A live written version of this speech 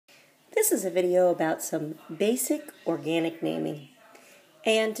This is a video about some basic organic naming.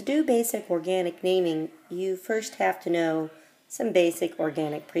 And to do basic organic naming, you first have to know some basic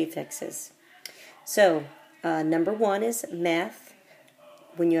organic prefixes. So, number one is meth.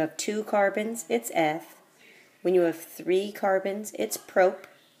 When you have 2 carbons, it's eth. When you have 3 carbons, it's prop.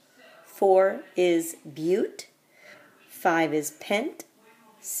 4 is bute. 5 is pent.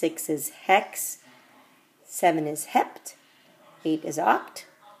 6 is hex. 7 is hept. 8 is oct.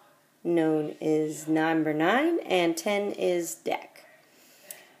 Known is number 9, and 10 is dec.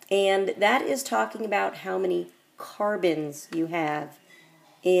 And that is talking about how many carbons you have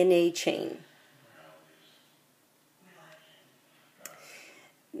in a chain.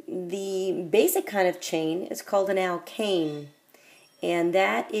 The basic kind of chain is called an alkane, and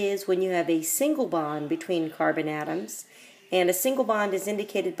that is when you have a single bond between carbon atoms, and a single bond is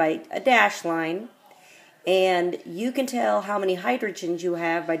indicated by a dash line. And you can tell how many hydrogens you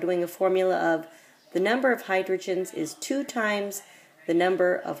have by doing a formula of the number of hydrogens is 2 times the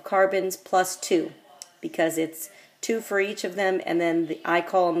number of carbons plus 2, because it's 2 for each of them, and then I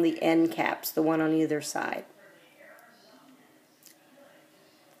call them the end caps, the one on either side.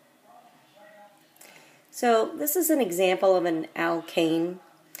 So this is an example of an alkane,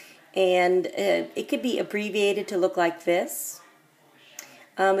 and it could be abbreviated to look like this.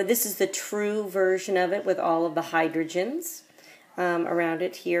 This is the true version of it with all of the hydrogens around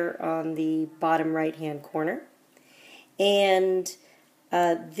it here on the bottom right-hand corner. And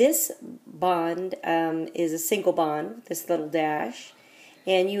this bond is a single bond, this little dash.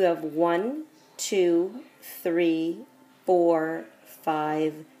 And you have 1, 2, 3, 4,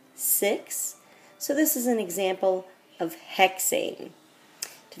 5, 6. So this is an example of hexane.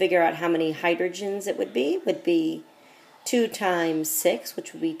 To figure out how many hydrogens it would be 2 times 6,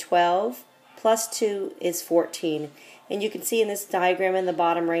 which would be 12, plus 2 is 14. And you can see in this diagram in the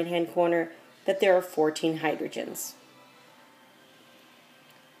bottom right-hand corner that there are 14 hydrogens.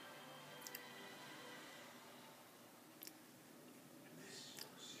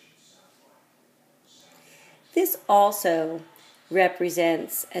 This also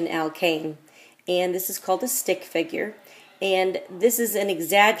represents an alkane, and this is called a stick figure. And this is an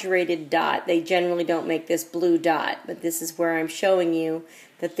exaggerated dot. They generally don't make this blue dot, but this is where I'm showing you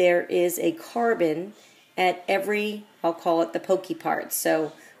that there is a carbon at every, I'll call it the pokey part.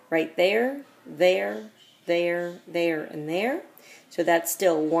 So right there, there, there, there, and there. So that's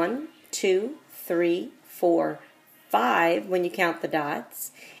still 1, 2, 3, 4, 5 when you count the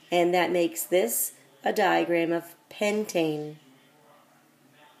dots. And that makes this a diagram of pentane.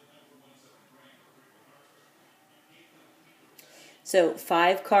 So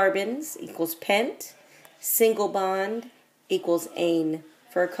 5 carbons equals pent, single bond equals ane,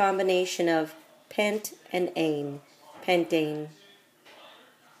 for a combination of pent and ane, pentane.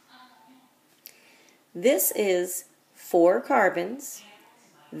 This is 4 carbons.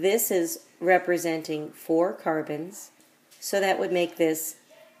 This is representing 4 carbons, so that would make this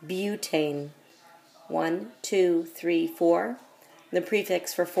butane. 1, 2, 3, 4. The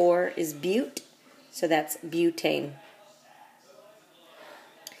prefix for 4 is bute, so that's butane.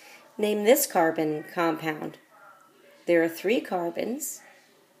 Name this carbon compound. There are 3 carbons,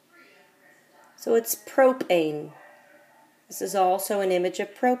 so it's propane. This is also an image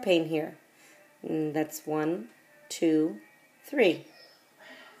of propane here. And that's 1, 2, 3.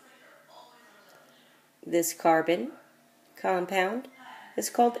 This carbon compound is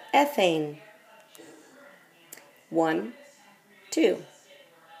called ethane. 1, 2.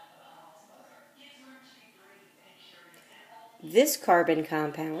 This carbon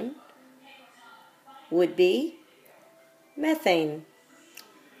compound would be methane.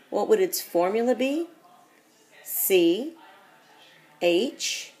 What would its formula be? CH4.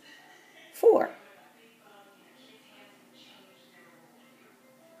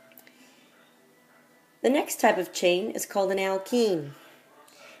 The next type of chain is called an alkene.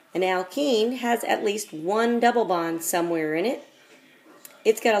 An alkene has at least 1 double bond somewhere in it.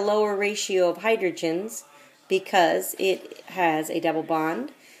 It's got a lower ratio of hydrogens because it has a double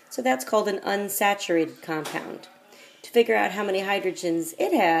bond, so that's called an unsaturated compound. To figure out how many hydrogens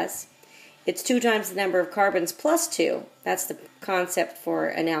it has, it's 2 times the number of carbons plus 2. That's the concept for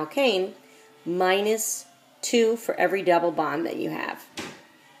an alkane, minus 2 for every double bond that you have.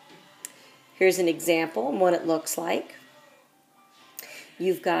 Here's an example of what it looks like.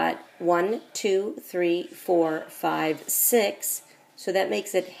 You've got 1, 2, 3, 4, 5, 6, so that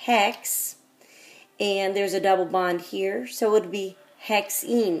makes it hex. And there's a double bond here, so it would be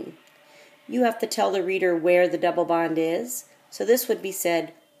hexene. You have to tell the reader where the double bond is, so this would be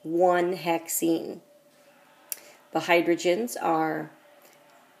said 1-hexene. The hydrogens are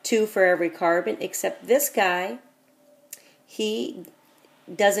 2 for every carbon, except this guy, he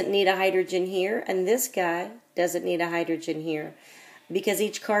doesn't need a hydrogen here, and this guy doesn't need a hydrogen here, because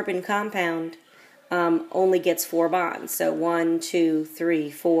each carbon compound only gets 4 bonds. So 1, 2, 3,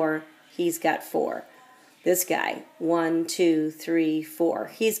 4, he's got 4. This guy, 1, 2, 3, 4,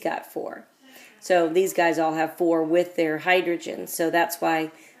 he's got 4. So these guys all have 4 with their hydrogens. So that's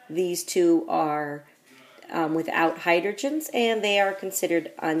why these two are without hydrogens, and they are considered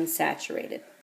unsaturated.